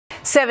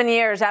7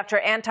 years after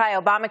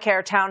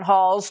anti-Obamacare town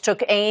halls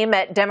took aim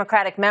at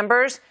Democratic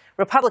members,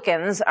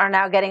 Republicans are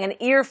now getting an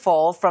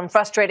earful from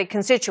frustrated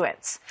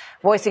constituents,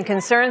 voicing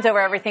concerns over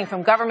everything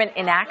from government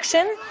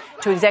inaction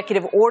to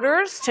executive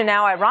orders to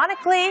now,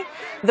 ironically,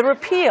 the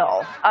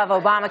repeal of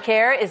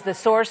Obamacare is the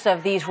source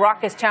of these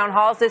raucous town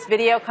halls. This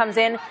video comes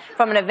in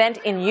from an event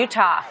in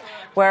Utah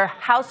where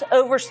House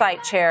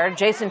Oversight Chair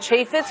Jason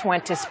Chaffetz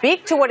went to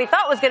speak to what he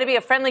thought was going to be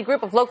a friendly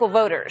group of local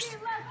voters.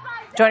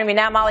 Joining me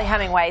now, Mollie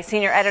Hemingway,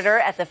 senior editor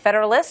at the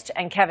Federalist,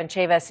 and Kevin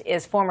Chaffetz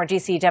is former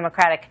D.C.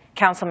 Democratic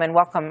councilman.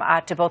 Welcome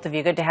to both of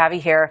you. Good to have you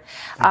here.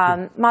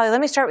 Mollie, let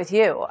me start with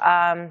you.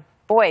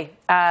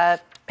 Payback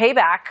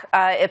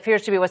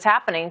appears to be what's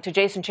happening to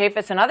Jason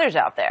Chaffetz and others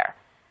out there.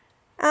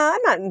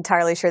 I'm not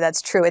entirely sure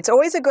that's true. It's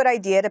always a good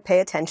idea to pay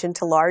attention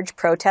to large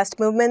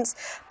protest movements,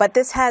 but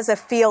this has a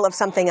feel of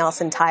something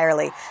else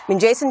entirely. I mean,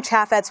 Jason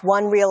Chaffetz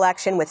won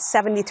re-election with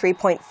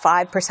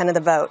 73.5% of the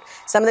vote.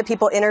 Some of the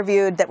people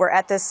interviewed that were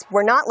at this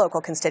were not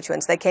local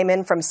constituents. They came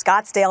in from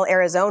Scottsdale,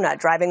 Arizona,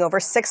 driving over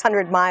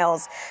 600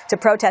 miles to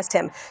protest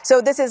him.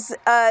 So this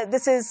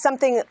is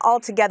something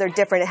altogether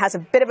different. It has a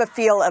bit of a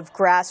feel of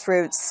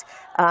grassroots,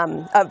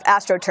 of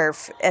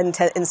AstroTurf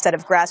instead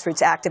of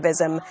grassroots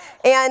activism.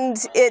 And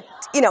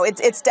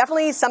it's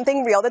definitely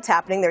something real that's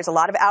happening. There's a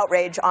lot of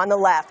outrage on the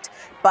left,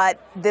 but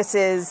this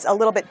is a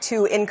little bit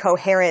too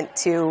incoherent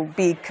to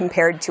be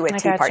compared to a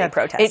Tea Party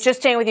protest. It's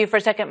just staying with you for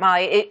a second,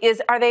 Mollie.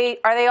 Are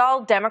they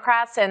all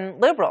Democrats and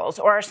liberals,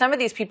 or are some of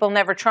these people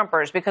never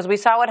Trumpers? Because we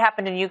saw what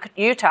happened in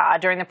Utah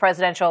during the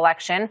presidential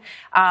election,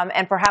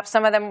 and perhaps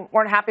some of them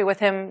weren't happy with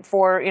him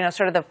for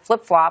sort of the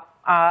flip-flop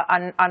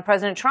on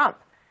President Trump.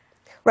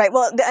 Right.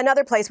 Well,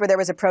 another place where there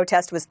was a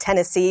protest was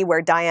Tennessee,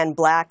 where Diane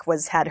Black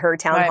had her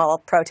town hall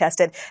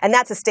protested. And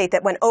that's a state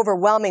that went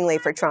overwhelmingly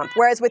for Trump.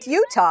 Whereas with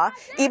Utah,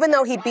 even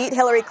though he beat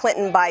Hillary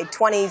Clinton by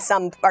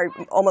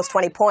almost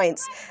 20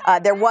 points,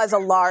 there was a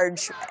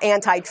large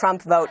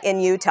anti-Trump vote in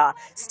Utah.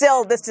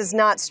 Still, this does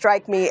not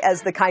strike me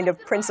as the kind of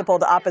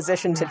principled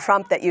opposition to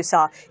Trump that you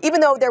saw, even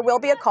though there will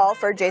be a call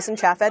for Jason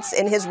Chaffetz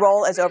in his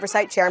role as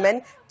oversight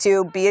chairman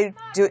to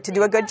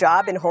do a good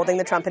job in holding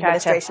the Trump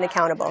administration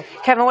accountable.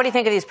 Kevin, what do you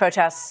think of these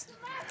protests?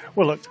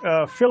 Well, look,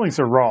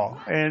 feelings are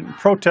raw, and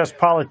protest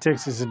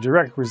politics is a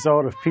direct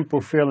result of people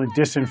feeling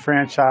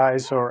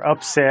disenfranchised or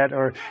upset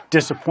or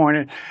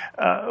disappointed.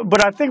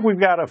 But I think we've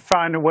got to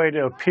find a way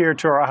to appear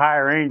to our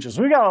higher angels.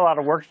 We've got a lot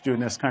of work to do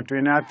in this country,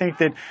 and I think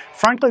that,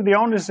 frankly, the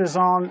onus is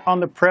on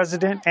the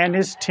president and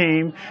his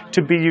team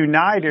to be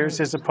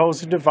uniters as opposed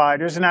to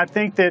dividers. And I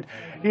think that,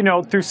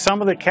 through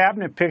some of the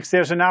cabinet picks,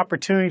 there's an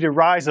opportunity to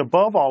rise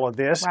above all of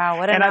this. Wow,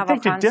 what a novel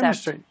concept. To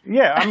demonstrate.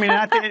 Yeah, I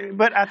mean,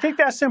 but I think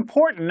that's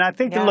important. And I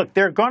think that, look,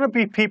 there are going to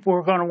be people who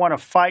are going to want to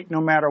fight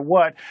no matter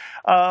what.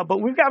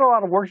 But we've got a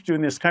lot of work to do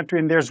in this country,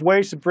 and there's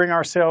ways to bring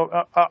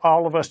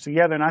all of us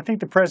together. And I think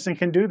the president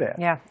can do that.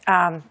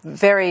 Yeah,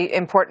 very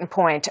important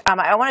point.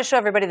 I want to show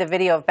everybody the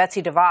video of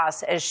Betsy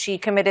DeVos as she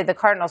committed the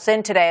cardinal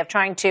sin today of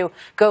trying to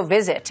go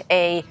visit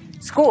a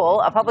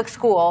public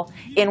school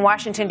in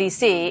Washington,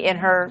 D.C. in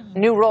her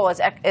new role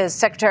as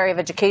Secretary of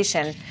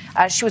Education.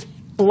 She was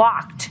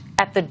blocked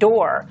at the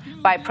door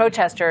by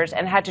protesters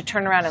and had to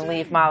turn around and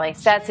leave, Mollie.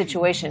 Sad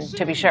situation,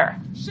 to be sure.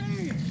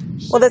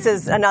 Well, this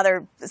is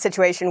another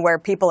situation where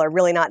people are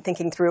really not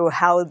thinking through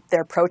how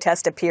their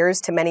protest appears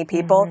to many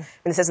people. And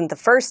this isn't the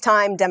first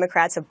time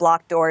Democrats have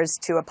blocked doors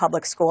to a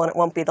public school, and it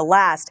won't be the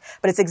last.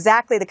 But it's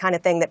exactly the kind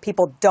of thing that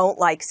people don't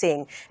like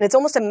seeing. And it's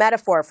almost a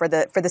metaphor for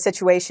the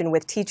situation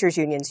with teachers'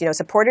 unions.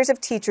 Supporters of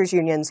teachers'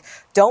 unions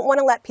don't want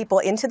to let people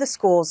into the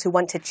schools who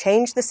want to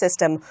change the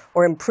system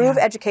or improve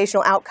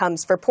educational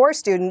outcomes for poor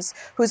students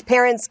whose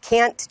parents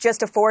can't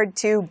just afford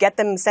to get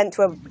them sent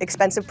to an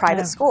expensive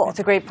private school. That's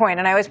a great point.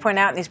 And I always point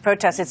out in these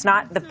protests, it's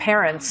not the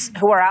parents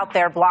who are out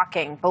there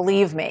blocking,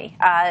 believe me.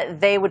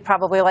 They would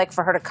probably like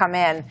for her to come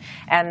in,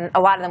 and a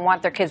lot of them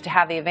want their kids to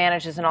have the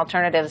advantages and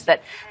alternatives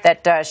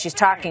that she's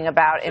talking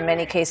about in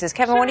many cases.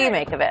 Kevin, what do you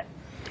make of it?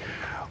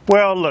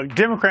 Well, look,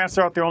 Democrats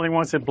aren't the only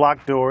ones that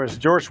block doors.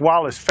 George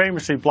Wallace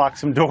famously blocked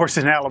some doors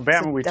in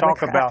Alabama we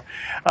talk about.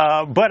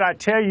 But I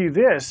tell you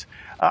this,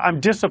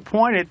 I'm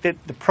disappointed that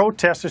the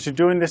protesters are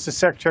doing this to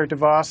Secretary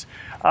DeVos.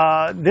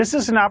 This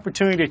is an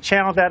opportunity to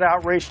channel that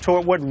outrage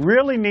toward what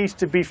really needs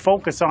to be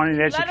focused on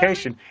in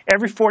education.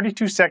 Every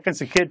 42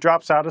 seconds, a kid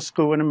drops out of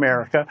school in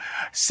America.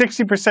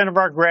 60% of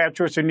our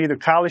graduates are neither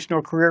college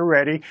nor career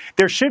ready.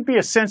 There should be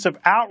a sense of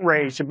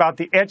outrage about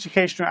the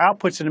educational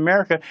outputs in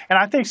America, and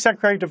I think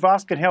Secretary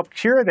DeVos can help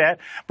cure that,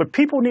 but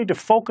people need to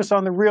focus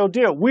on the real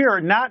deal. We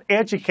are not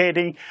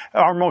educating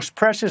our most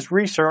precious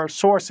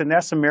resource, and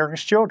that's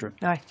America's children.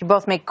 You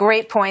both make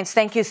great points.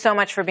 Thank you so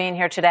much for being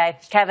here today.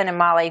 Kevin and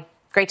Mollie,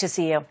 great to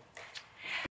see you.